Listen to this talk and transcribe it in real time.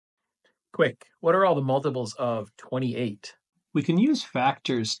Quick, what are all the multiples of 28? We can use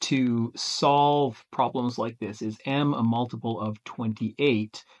factors to solve problems like this. Is m a multiple of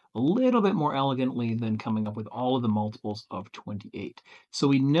 28? A little bit more elegantly than coming up with all of the multiples of 28. So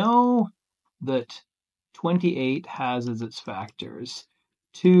we know that 28 has as its factors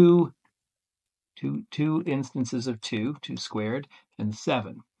two, two instances of 2 squared, and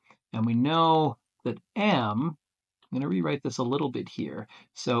 7. And we know that I'm going to rewrite this a little bit here.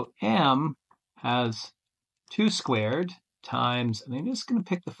 So m has 2 squared times, and I'm just going to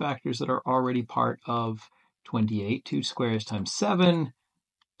pick the factors that are already part of 28. 2 squares times 7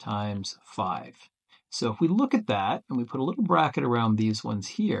 times 5. So if we look at that and we put a little bracket around these ones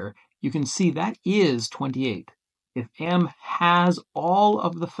here, you can see that is 28. If m has all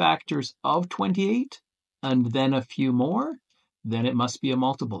of the factors of 28 and then a few more, then it must be a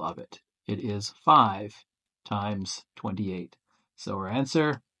multiple of it. It is 5 times 28. So our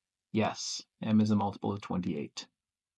answer, yes, m is a multiple of 28.